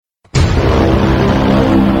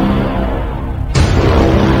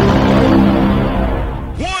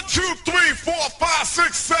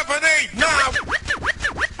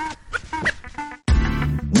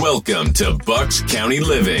Welcome to Bucks County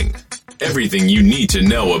Living. Everything you need to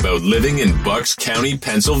know about living in Bucks County,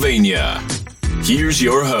 Pennsylvania. Here's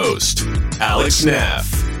your host, Alex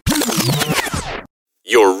Neff.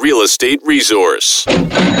 Your real estate resource.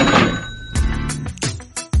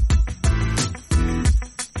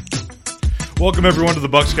 Welcome, everyone, to the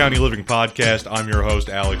Bucks County Living Podcast. I'm your host,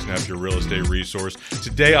 Alex Neff, your real estate resource.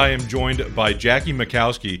 Today, I am joined by Jackie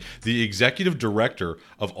Mikowski, the Executive Director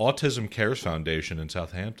of Autism Cares Foundation in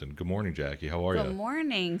Southampton. Good morning, Jackie. How are you? Good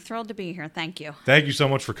morning. Thrilled to be here. Thank you. Thank you so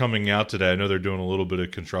much for coming out today. I know they're doing a little bit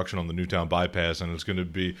of construction on the Newtown Bypass, and it's going to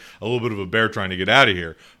be a little bit of a bear trying to get out of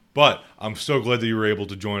here. But I'm so glad that you were able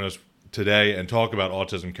to join us today and talk about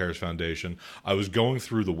Autism Cares Foundation. I was going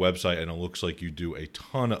through the website, and it looks like you do a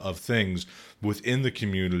ton of things within the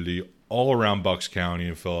community all around Bucks County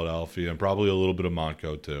and Philadelphia, and probably a little bit of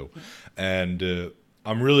Montco too. And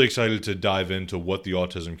I'm really excited to dive into what the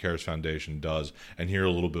Autism Cares Foundation does and hear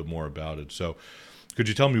a little bit more about it. So could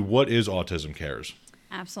you tell me, what is Autism Cares?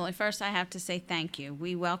 Absolutely. First, I have to say thank you.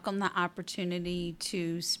 We welcome the opportunity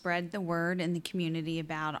to spread the word in the community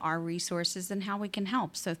about our resources and how we can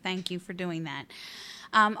help. So thank you for doing that.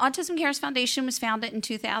 Autism Cares Foundation was founded in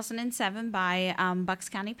 2007 by Bucks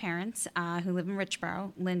County parents who live in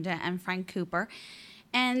Richboro, Linda and Frank Cooper.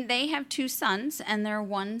 And they have two sons, and their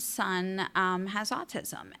one son has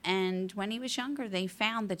autism. And when he was younger, they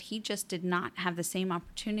found that he just did not have the same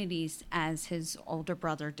opportunities as his older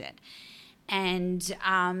brother did. And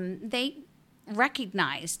they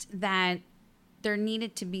recognized that there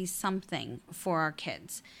needed to be something for our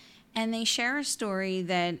kids. And they share a story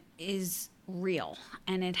that is real,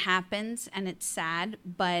 and it happens, and it's sad,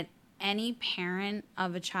 but any parent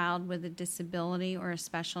of a child with a disability or a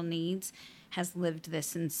special needs has lived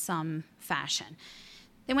this in some fashion.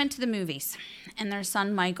 They went to the movies, and their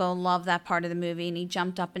son Michael loved that part of the movie, and he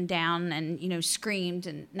jumped up and down and, screamed,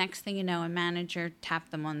 and next thing you know, a manager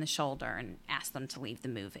tapped them on the shoulder and asked them to leave the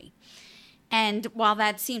movie. And while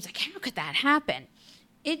that seems like, how could that happen?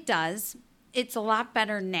 It does. It's a lot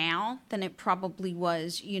better now than it probably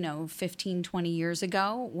was, 15, 20 years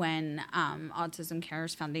ago when Autism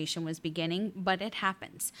Cares Foundation was beginning, but it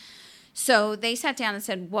happens. So they sat down and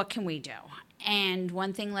said, what can we do? And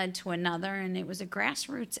one thing led to another, and it was a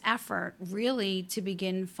grassroots effort really to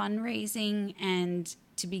begin fundraising and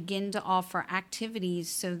to begin to offer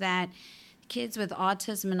activities so that kids with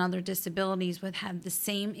autism and other disabilities would have the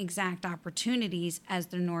same exact opportunities as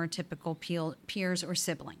their neurotypical peers or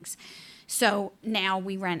siblings. So now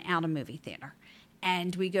we rent out a movie theater.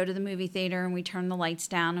 And we go to the movie theater and we turn the lights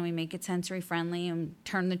down and we make it sensory friendly and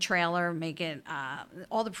turn the trailer, make it,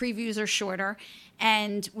 all the previews are shorter,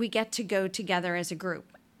 and we get to go together as a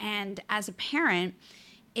group. And as a parent,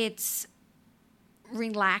 it's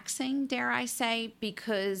relaxing, dare I say,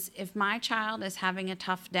 because if my child is having a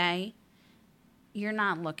tough day, you're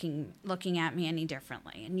not looking at me any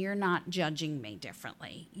differently, and you're not judging me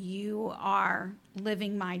differently. You are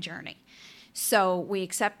living my journey. So we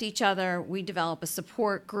accept each other. We develop a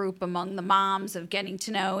support group among the moms of getting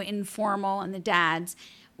to know informal and the dads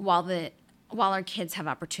while our kids have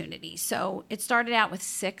opportunities. So it started out with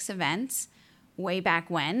 6 events way back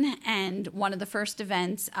when. And one of the first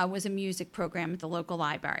events was a music program at the local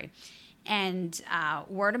library. And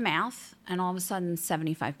word of mouth, and all of a sudden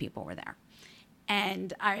 75 people were there.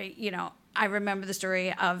 And I remember the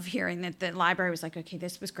story of hearing that the library was like, okay,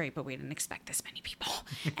 this was great, but we didn't expect this many people.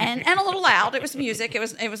 And a little loud. It was music. It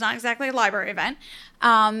was not exactly a library event.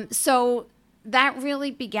 So that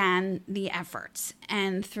really began the efforts.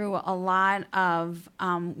 And through a lot of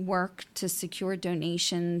work to secure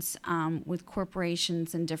donations with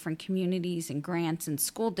corporations and different communities and grants and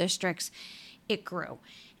school districts, it grew.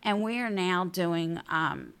 And we are now doing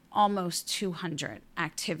almost 200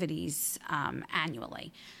 activities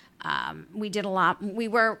annually. We did a lot. We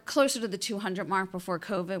were closer to the 200 mark before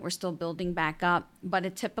COVID. We're still building back up. But a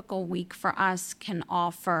typical week for us can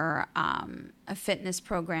offer a fitness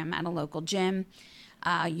program at a local gym,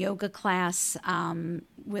 a yoga class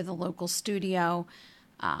with a local studio,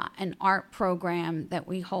 an art program that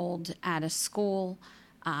we hold at a school,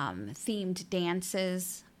 themed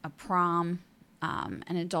dances, a prom,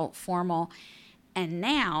 an adult formal. And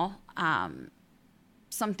now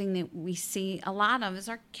something that we see a lot of is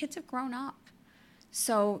our kids have grown up.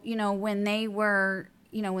 So, when they were,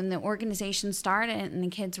 when the organization started and the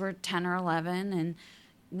kids were 10 or 11, and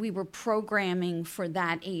we were programming for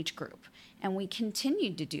that age group, and we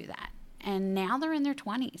continued to do that. And now they're in their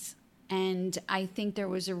 20s. And I think there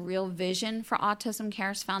was a real vision for Autism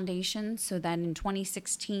Cares Foundation, so that in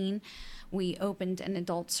 2016, we opened an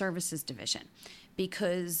adult services division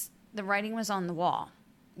because the writing was on the wall.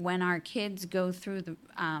 when our kids go through the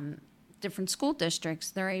different school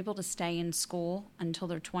districts, they're able to stay in school until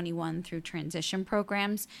they're 21 through transition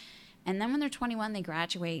programs. And then when they're 21, they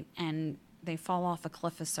graduate and they fall off a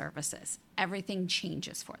cliff of services. Everything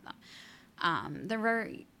changes for them. They're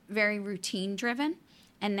very, very routine driven.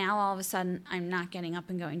 And now all of a sudden, I'm not getting up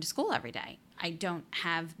and going to school every day. I don't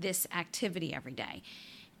have this activity every day.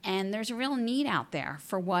 And there's a real need out there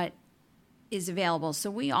for what is available.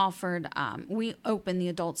 So we opened the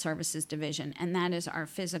Adult Services Division, and that is our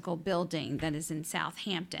physical building that is in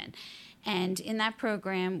Southampton. And in that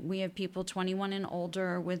program, we have people 21 and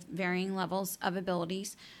older with varying levels of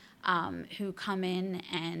abilities who come in,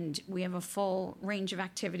 and we have a full range of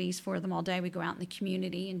activities for them all day. We go out in the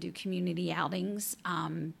community and do community outings.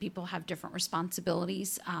 People have different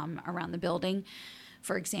responsibilities around the building.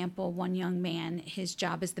 For example, one young man, his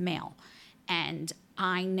job is the mail. And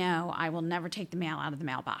I know I will never take the mail out of the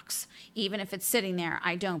mailbox. Even if it's sitting there,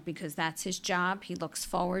 I don't, because that's his job. He looks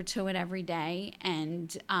forward to it every day.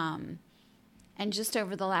 And just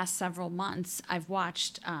over the last several months, I've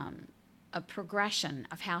watched a progression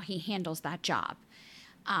of how he handles that job.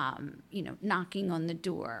 Knocking on the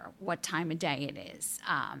door, what time of day it is,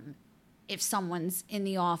 if someone's in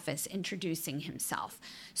the office, introducing himself.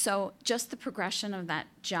 So just the progression of that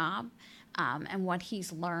job and what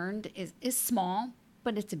he's learned is small,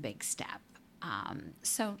 but it's a big step.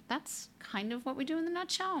 So that's kind of what we do in the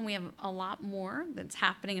nutshell, and we have a lot more that's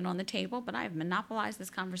happening and on the table, but I've monopolized this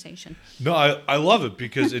conversation. No, I love it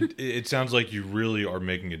because it sounds like you really are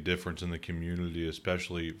making a difference in the community,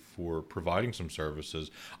 especially for providing some services.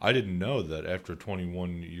 I didn't know that after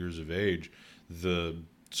 21 years of age, the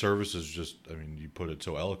services just, I mean, you put it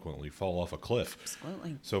so eloquently, fall off a cliff.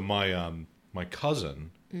 Absolutely. So my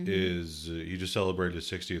cousin he just celebrated his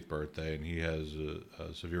 60th birthday, and he has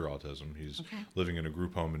severe autism. He's living in a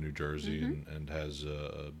group home in New Jersey and has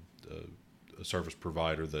a service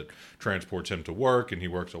provider that transports him to work, and he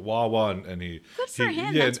works at Wawa, and he good for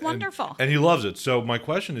him. That's wonderful. And he loves it. So my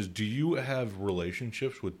question is, do you have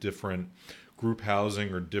relationships with different group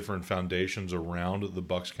housing or different foundations around the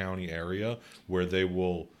Bucks County area where they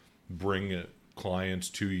will bring clients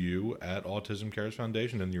to you at Autism Cares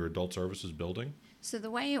Foundation in your adult services building? So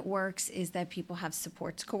the way it works is that people have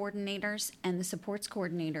supports coordinators, and the supports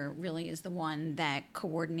coordinator really is the one that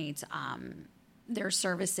coordinates their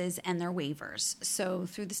services and their waivers. So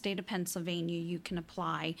through the state of Pennsylvania, you can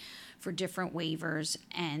apply for different waivers,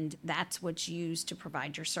 and that's what's used to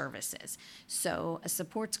provide your services. So a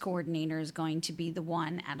supports coordinator is going to be the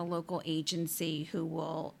one at a local agency who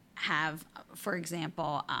will have, for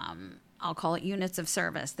example, I'll call it units of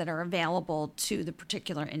service that are available to the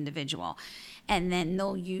particular individual. And then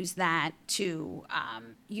they'll use that to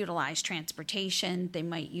utilize transportation. They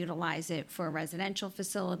might utilize it for a residential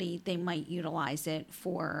facility. They might utilize it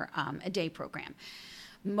for a day program.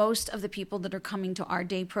 Most of the people that are coming to our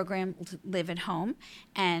day program live at home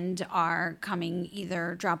and are coming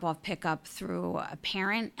either drop-off pickup through a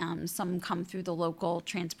parent. Some come through the local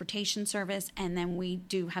transportation service, and then we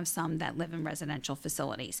do have some that live in residential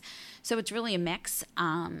facilities. So it's really a mix,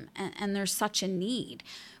 and there's such a need.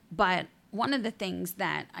 But one of the things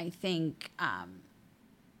that I think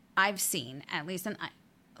I've seen, at least, and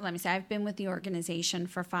let me say, I've been with the organization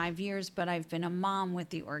for 5 years, but I've been a mom with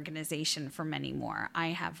the organization for many more. I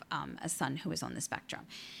have a son who is on the spectrum,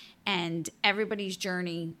 and everybody's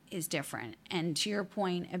journey is different. And to your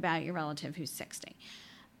point about your relative who's 60,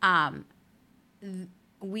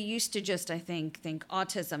 we used to just, I think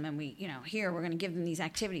autism, and here we're going to give them these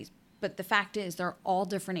activities. But the fact is, they're all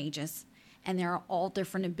different ages, and there are all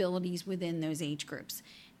different abilities within those age groups.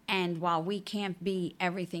 And while we can't be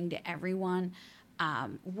everything to everyone,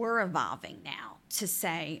 we're evolving now to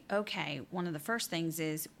say, okay, one of the first things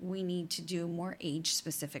is we need to do more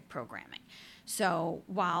age-specific programming. So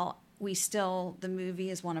while the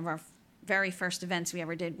movie is one of our very first events we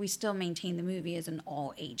ever did, we still maintain the movie as an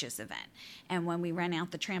all-ages event. And when we rent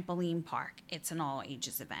out the trampoline park, it's an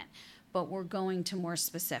all-ages event. But we're going to more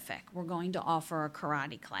specific. We're going to offer a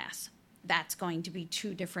karate class. That's going to be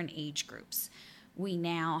 2 different age groups. We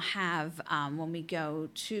now have, when we go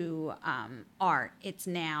to art, it's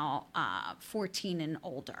now 14 and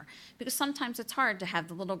older. Because sometimes it's hard to have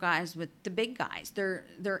the little guys with the big guys.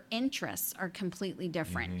 Their interests are completely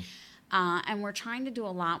different. And we're trying to do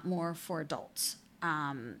a lot more for adults.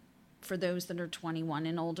 For those that are 21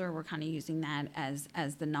 and older, we're kind of using that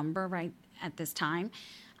as the number right at this time.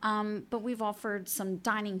 But we've offered some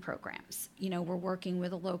dining programs. We're working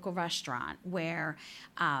with a local restaurant where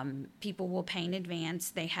people will pay in advance.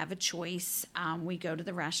 They have a choice. We go to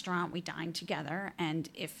the restaurant, we dine together, and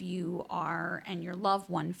if you are and your loved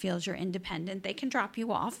one feels you're independent, they can drop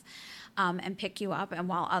you off and pick you up, and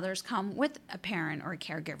while others come with a parent or a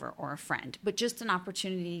caregiver or a friend, but just an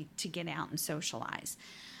opportunity to get out and socialize.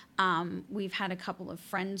 We've had a couple of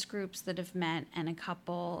friends groups that have met and a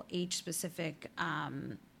couple age-specific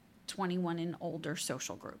 21 and older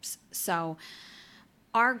social groups. So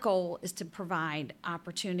our goal is to provide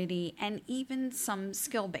opportunity and even some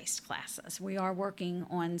skill-based classes. We are working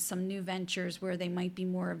on some new ventures where they might be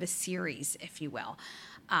more of a series, if you will,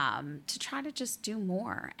 to try to just do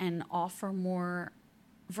more and offer more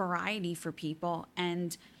variety for people.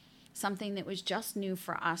 And something that was just new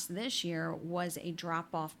for us this year was a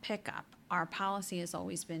drop-off pickup. Our policy has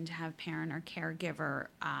always been to have parent or caregiver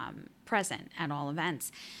present at all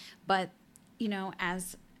events. But,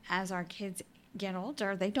 as our kids get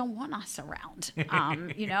older, they don't want us around.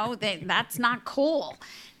 That's not cool.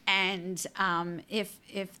 And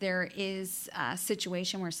if there is a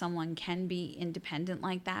situation where someone can be independent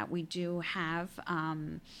like that, we do have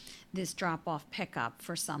this drop-off pickup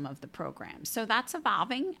for some of the programs. So that's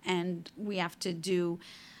evolving, and we have to do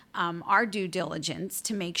our due diligence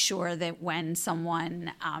to make sure that when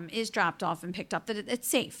someone is dropped off and picked up, that it's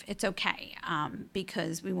safe, it's okay,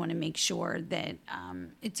 because we want to make sure that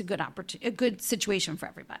it's a good good situation for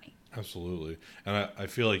everybody. Absolutely. And I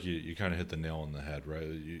feel like you kind of hit the nail on the head, right?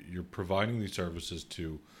 You're providing these services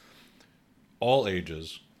to all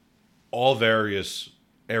ages, all various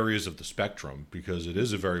areas of the spectrum, because it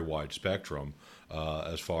is a very wide spectrum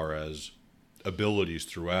as far as abilities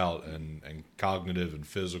throughout, and cognitive and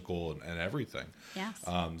physical and everything. Yes.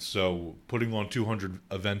 So putting on 200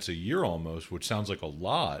 events a year almost, which sounds like a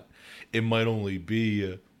lot, it might only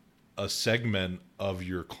be a segment of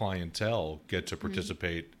your clientele get to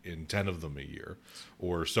participate in 10 of them a year,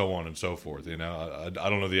 or so on and so forth. I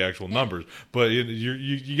don't know the actual numbers, but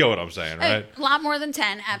you get what I'm saying, right? A lot more than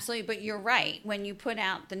 10, absolutely. But you're right. When you put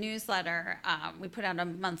out the newsletter, we put out a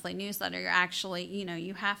monthly newsletter, you're actually,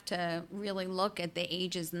 you have to really look at the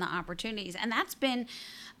ages and the opportunities. And that's been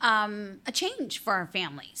a change for our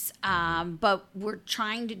families. But we're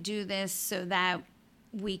trying to do this so that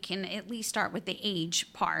we can at least start with the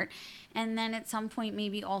age part, and then at some point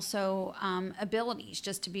maybe also abilities,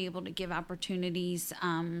 just to be able to give opportunities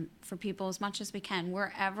for people as much as we can.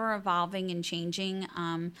 We're ever evolving and changing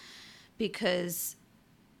because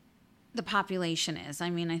the population is. I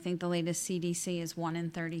think the latest CDC is 1 in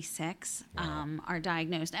 36 are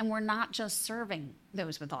diagnosed, and we're not just serving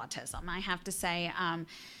those with autism. I have to say,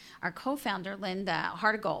 our co-founder, Linda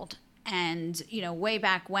Heart of Gold, and, way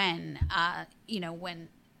back when, when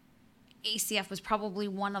ACF was probably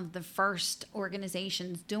one of the first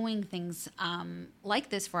organizations doing things like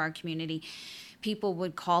this for our community, people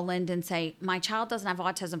would call Linda and say, my child doesn't have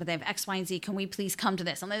autism, but they have X, Y, and Z. Can we please come to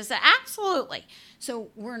this? And they said, absolutely. So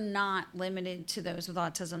we're not limited to those with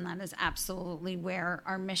autism. That is absolutely where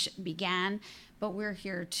our mission began. But we're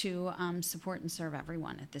here to support and serve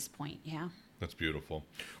everyone at this point, yeah. That's beautiful.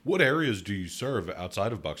 What areas do you serve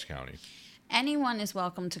outside of Bucks County? Anyone is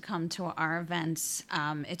welcome to come to our events.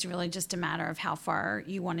 It's really just a matter of how far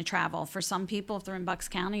you want to travel. For some people, if they're in Bucks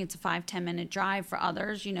County, it's a 5-10 minute drive. For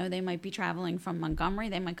others, they might be traveling from Montgomery,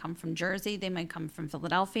 they might come from Jersey, they might come from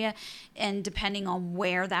Philadelphia. And depending on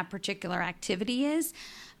where that particular activity is,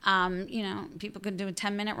 people could do a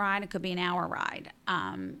 10-minute ride, it could be an hour ride.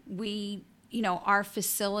 Our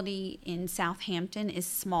facility in Southampton is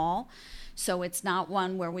small, so it's not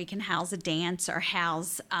one where we can house a dance or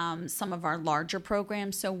house some of our larger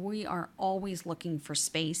programs. So we are always looking for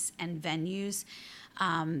space and venues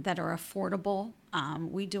that are affordable.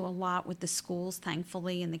 We do a lot with the schools,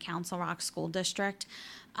 thankfully, in the Council Rock School District.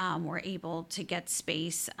 We're able to get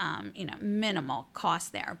space, minimal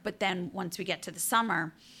cost there. But then once we get to the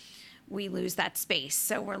summer, we lose that space.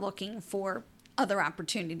 So we're looking for other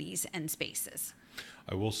opportunities and spaces.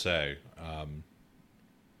 I will say,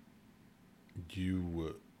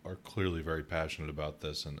 you are clearly very passionate about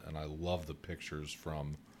this, and I love the pictures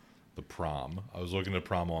from the prom. I was looking at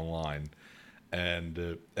prom online,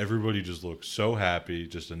 and everybody just looks so happy,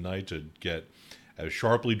 just a night to get as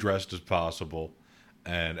sharply dressed as possible,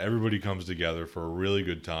 and everybody comes together for a really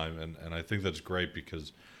good time, and I think that's great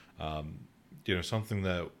because, something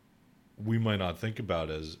that we might not think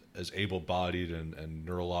about as able-bodied and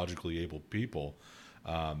neurologically able people.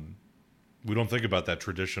 We don't think about that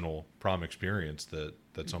traditional prom experience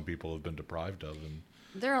that some people have been deprived of. And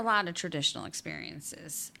there are a lot of traditional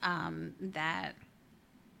experiences that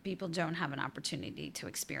people don't have an opportunity to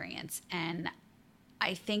experience. And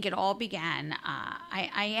I think it all began.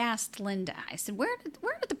 I asked Linda. I said, "Where did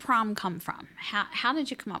the prom come from? How did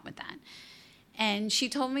you come up with that?" And she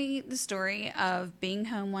told me the story of being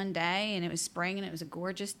home one day, and it was spring, and it was a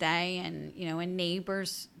gorgeous day, and a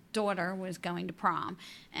neighbor's daughter was going to prom,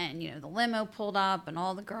 and the limo pulled up, and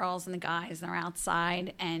all the girls and the guys are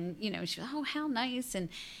outside, and she was, "Oh, how nice," and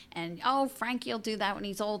 "Oh, Frankie'll do that when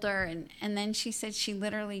he's older," and then she said she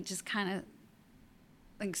literally just kind of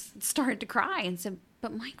like started to cry and said,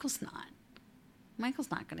 "But Michael's not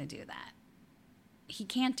going to do that. He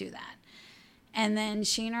can't do that." And then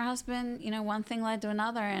she and her husband, one thing led to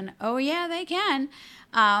another, and oh yeah, they can.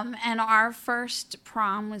 And our first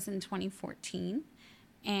prom was in 2014,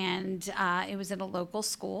 and it was at a local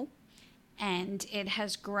school, and it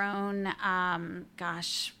has grown. I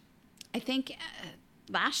think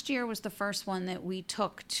last year was the first one that we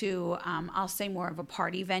took to, I'll say, more of a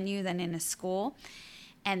party venue than in a school.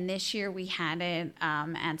 And this year we had it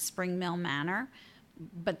at Spring Mill Manor.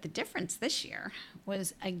 But the difference this year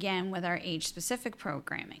was, again, with our age-specific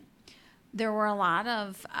programming. There were a lot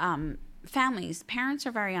of families, parents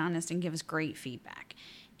are very honest and give us great feedback,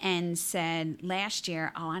 and said last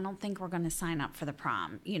year, "Oh, I don't think we're going to sign up for the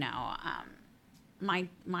prom.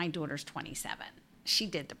 My daughter's 27. She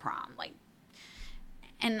did the prom."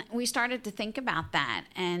 And we started to think about that.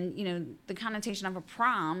 And, the connotation of a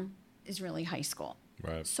prom is really high school.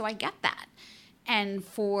 Right. So I get that. And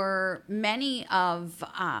for many of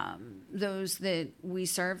those that we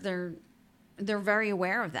serve, they're very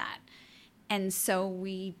aware of that. And so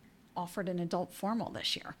we offered an adult formal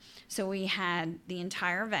this year. So we had the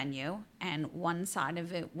entire venue, and one side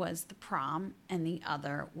of it was the prom, and the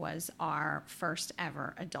other was our first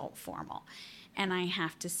ever adult formal. And I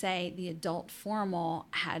have to say, the adult formal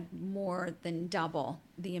had more than double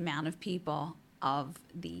the amount of people of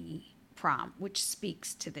the prom, which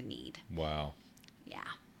speaks to the need. Wow. Yeah,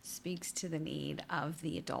 speaks to the need of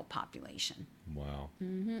the adult population. Wow.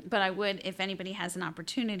 Mm-hmm. But I would, if anybody has an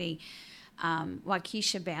opportunity,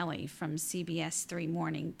 Waukesha Bailey from CBS 3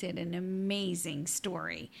 Morning did an amazing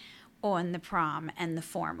story on the prom and the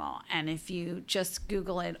formal. And if you just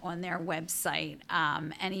Google it on their website,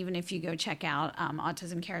 and even if you go check out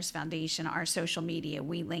Autism Cares Foundation, our social media,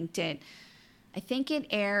 we linked it. I think it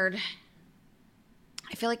aired...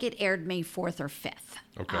 I feel like it aired May 4th or 5th.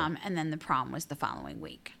 Okay. And then the prom was the following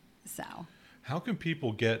week. So, how can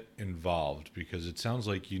people get involved? Because it sounds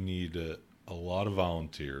like you need a lot of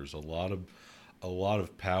volunteers, a lot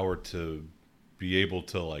of power to be able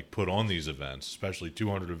to put on these events, especially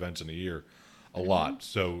 200 events in a year, a lot.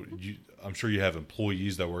 So I'm sure you have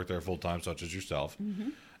employees that work there full time, such as yourself. Mm-hmm.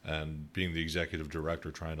 And being the executive director,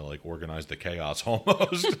 trying to organize the chaos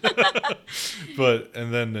almost.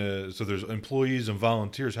 So there's employees and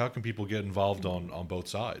volunteers. How can people get involved on both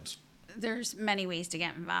sides? There's many ways to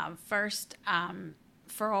get involved. First,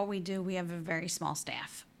 for all we do, we have a very small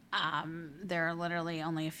staff. There are literally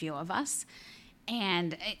only a few of us.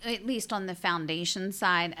 And at least on the foundation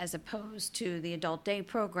side, as opposed to the adult day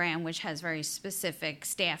program, which has very specific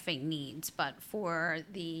staffing needs. But for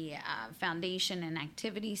the foundation and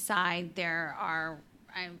activity side, there are,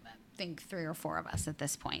 I think, 3 or 4 of us at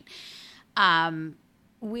this point.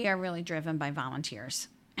 We are really driven by volunteers,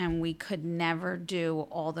 and we could never do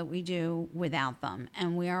all that we do without them.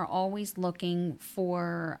 And we are always looking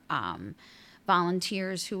for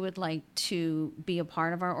volunteers who would like to be a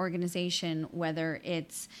part of our organization, whether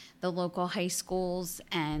it's the local high schools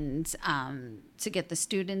and to get the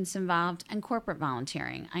students involved, and corporate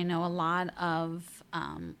volunteering. I know a lot of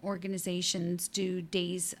organizations do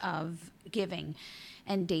days of giving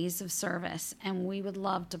and days of service, and we would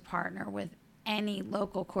love to partner with any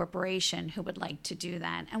local corporation who would like to do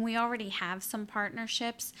that. And we already have some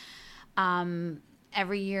partnerships.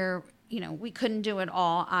 Every year, we couldn't do it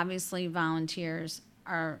all. Obviously, volunteers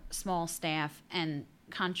are small staff, and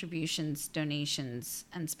contributions, donations,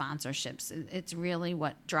 and sponsorships. It's really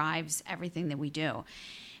what drives everything that we do.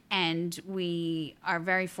 And we are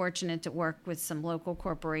very fortunate to work with some local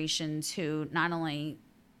corporations who not only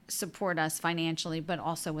support us financially, but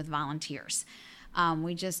also with volunteers.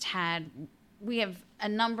 We have a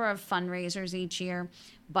number of fundraisers each year,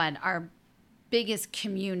 but our biggest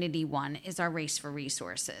community one is our Race for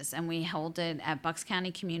Resources, and we hold it at Bucks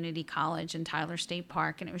County Community College in Tyler State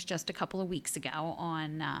Park, and it was just a couple of weeks ago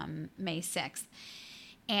on May 6th.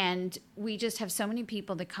 And we just have so many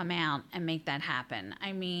people that come out and make that happen.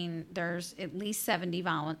 I mean, there's at least 70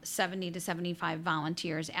 to 75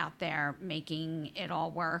 volunteers out there making it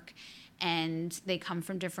all work. And they come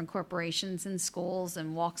from different corporations and schools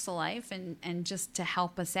and walks of life and just to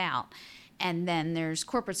help us out. And then there's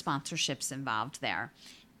corporate sponsorships involved there.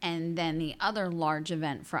 And then the other large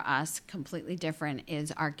event for us, completely different,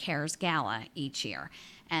 is our CARES Gala each year.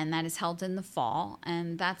 And that is held in the fall.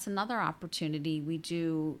 And that's another opportunity. We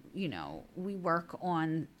do, we work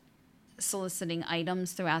on soliciting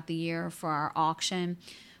items throughout the year for our auction.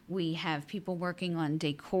 We have people working on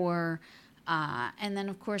decor. And then,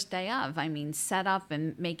 of course, day of, set up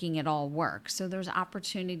and making it all work. So there's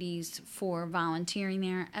opportunities for volunteering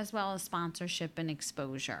there as well as sponsorship and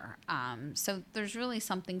exposure. So there's really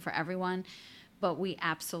something for everyone, but we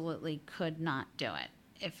absolutely could not do it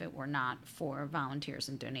if it were not for volunteers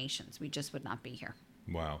and donations. We just would not be here.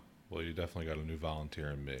 Wow. Well, you definitely got a new volunteer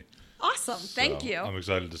in me. Awesome. Thank you. I'm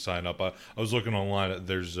excited to sign up. I was looking online.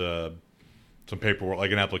 There's some paperwork,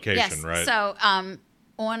 like an application, right? So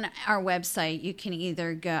on our website, you can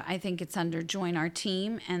either go, I think it's under Join Our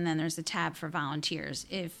Team, and then there's a tab for volunteers.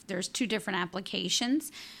 If there's two different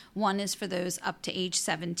applications, one is for those up to age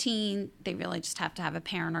 17. They really just have to have a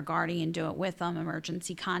parent or guardian do it with them,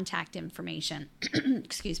 emergency contact information.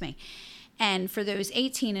 Excuse me. And for those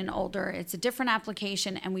 18 and older, it's a different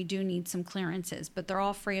application, and we do need some clearances, but they're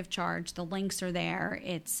all free of charge. The links are there.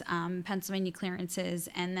 It's Pennsylvania clearances,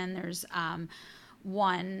 and then there's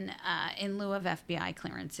one in lieu of FBI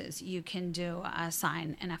clearances. You can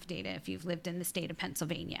sign an affidavit if you've lived in the state of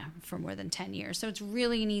Pennsylvania for more than 10 years. So it's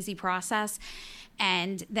really an easy process.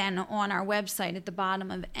 And then on our website, at the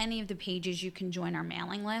bottom of any of the pages, you can join our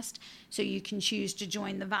mailing list. So you can choose to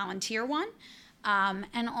join the volunteer one.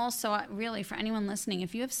 And also, really, for anyone listening,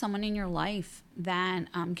 if you have someone in your life that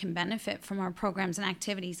can benefit from our programs and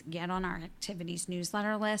activities, get on our activities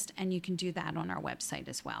newsletter list, and you can do that on our website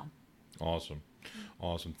as well. Awesome.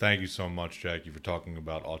 Thank you so much, Jackie, for talking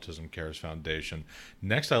about Autism Cares Foundation.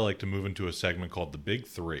 Next, I like to move into a segment called the Big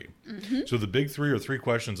Three. Mm-hmm. So the Big Three are three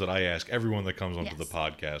questions that I ask everyone that comes onto the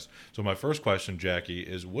podcast. So my first question, Jackie,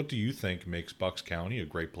 is what do you think makes Bucks County a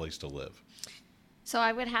great place to live? So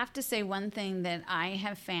I would have to say one thing that I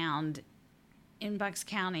have found in Bucks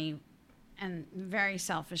County, and very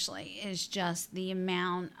selfishly, is just the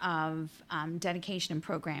amount of dedication and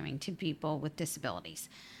programming to people with disabilities.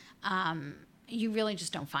 You really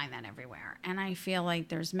just don't find that everywhere. And I feel like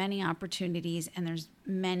there's many opportunities and there's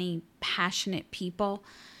many passionate people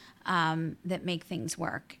that make things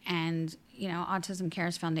work. And, Autism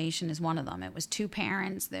Cares Foundation is one of them. It was two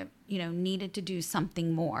parents that, needed to do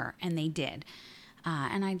something more, and they did.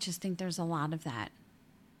 And I just think there's a lot of that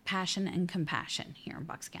passion and compassion here in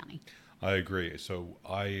Bucks County. I agree. So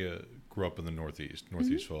I grew up in the Northeast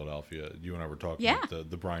Philadelphia. You and I were talking about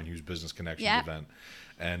the Brian Hughes Business Connections event.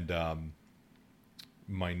 And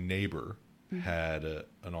my neighbor had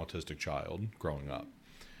an autistic child growing up.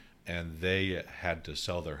 And they had to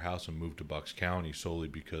sell their house and move to Bucks County solely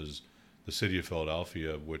because the city of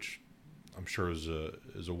Philadelphia, which I'm sure is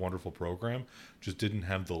a wonderful program, just didn't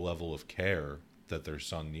have the level of care that their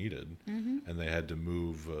son needed. Mm-hmm. And they had to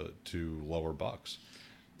move to Lower Bucks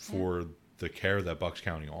for the care that Bucks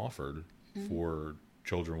County offered for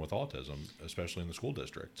children with autism, especially in the school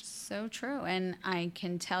districts. So true. And I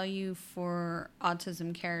can tell you for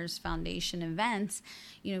Autism Cares Foundation events,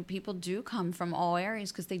 people do come from all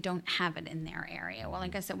areas because they don't have it in their area. Well,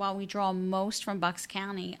 like I said, while we draw most from Bucks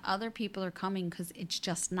County, other people are coming because it's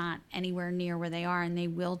just not anywhere near where they are, and they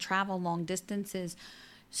will travel long distances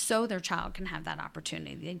so their child can have that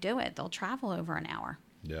opportunity. They do it. They'll travel over an hour.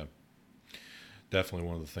 Yeah. Definitely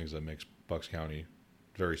one of the things that makes Bucks County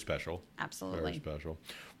very special. Absolutely. Very special.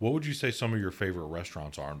 What would you say some of your favorite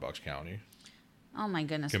restaurants are in Bucks County? Oh, my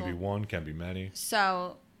goodness. Can be one, can be many.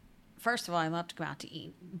 So, first of all, I love to go out to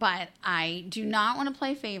eat. But I do not want to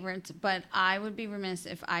play favorites, but I would be remiss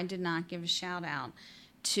if I did not give a shout out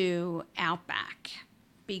to Outback.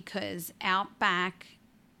 Because Outback,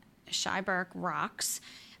 Shy Burke rocks.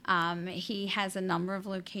 He has a number of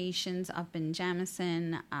locations up in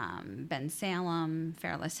Jamison, Bensalem,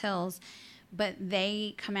 Fairless Hills. But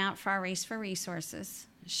they come out for our Race for Resources.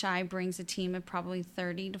 Shy brings a team of probably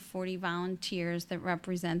 30 to 40 volunteers that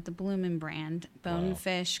represent the Bloomin' brand,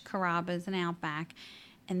 Bonefish, Carrabba's, and Outback,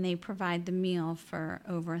 and they provide the meal for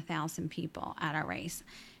over 1,000 people at our race.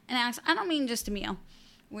 And Alex, I don't mean just a meal.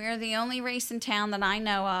 We're the only race in town that I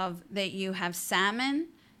know of that you have salmon,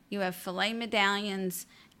 you have filet medallions,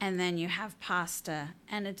 and then you have pasta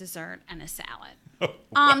and a dessert and a salad. Wow.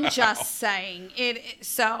 I'm just saying.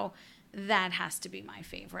 So that has to be my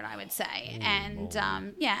favorite, I would say.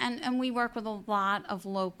 And we work with a lot of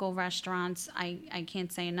local restaurants. I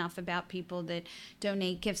can't say enough about people that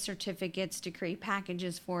donate gift certificates to create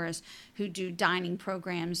packages for us, who do dining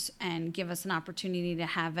programs and give us an opportunity to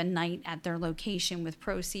have a night at their location with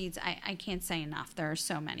proceeds. I can't say enough. There are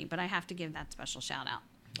so many, but I have to give that special shout out.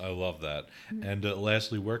 I love that. And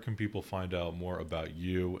lastly, where can people find out more about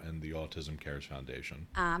you and the Autism Cares Foundation?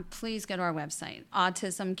 Please go to our website,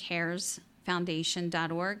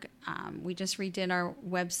 autismcaresfoundation.org. We just redid our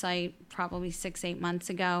website probably 6-8 months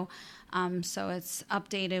ago. So it's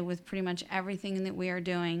updated with pretty much everything that we are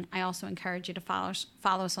doing. I also encourage you to follow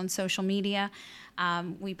us on social media.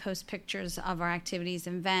 We post pictures of our activities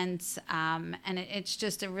and events, and it's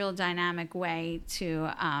just a real dynamic way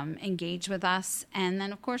to engage with us. And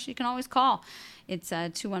then, of course, you can always call. It's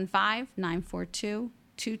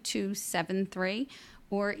 215-942-2273,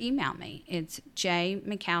 or email me. It's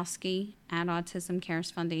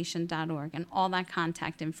jmikowski@autismcaresfoundation.org, and all that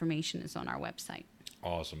contact information is on our website.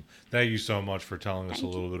 Awesome. Thank you so much for telling us a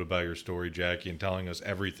little bit about your story, Jackie, and telling us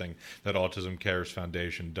everything that Autism Cares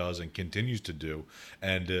Foundation does and continues to do.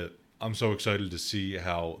 And I'm so excited to see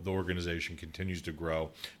how the organization continues to grow,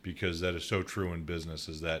 because that is so true in business,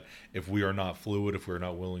 is that if we are not fluid, if we're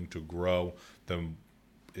not willing to grow, then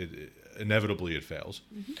inevitably it fails.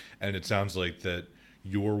 Mm-hmm. And it sounds like that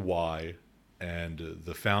your why and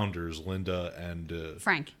the founders, Linda and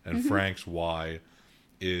Frank, and Frank's why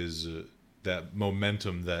is that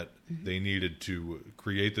momentum that they needed to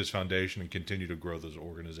create this foundation and continue to grow this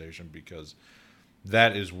organization, because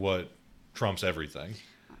that is what trumps everything.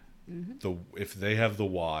 If they have the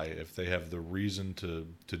why, if they have the reason to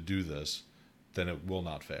do this, then it will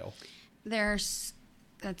not fail. That's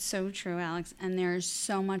so true, Alex. And there's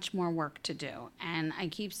so much more work to do. And I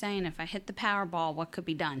keep saying, if I hit the Powerball, what could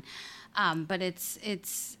be done? But it's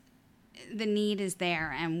the need is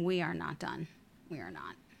there, and we are not done. We are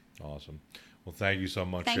not. Awesome. Well, thank you so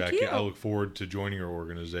much, Thank Jackie. you. I look forward to joining your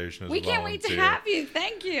organization as a We volunteer. can't wait to have you.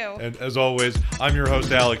 Thank you. And as always, I'm your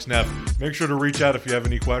host, Alex Neff. Make sure to reach out if you have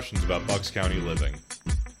any questions about Bucks County living.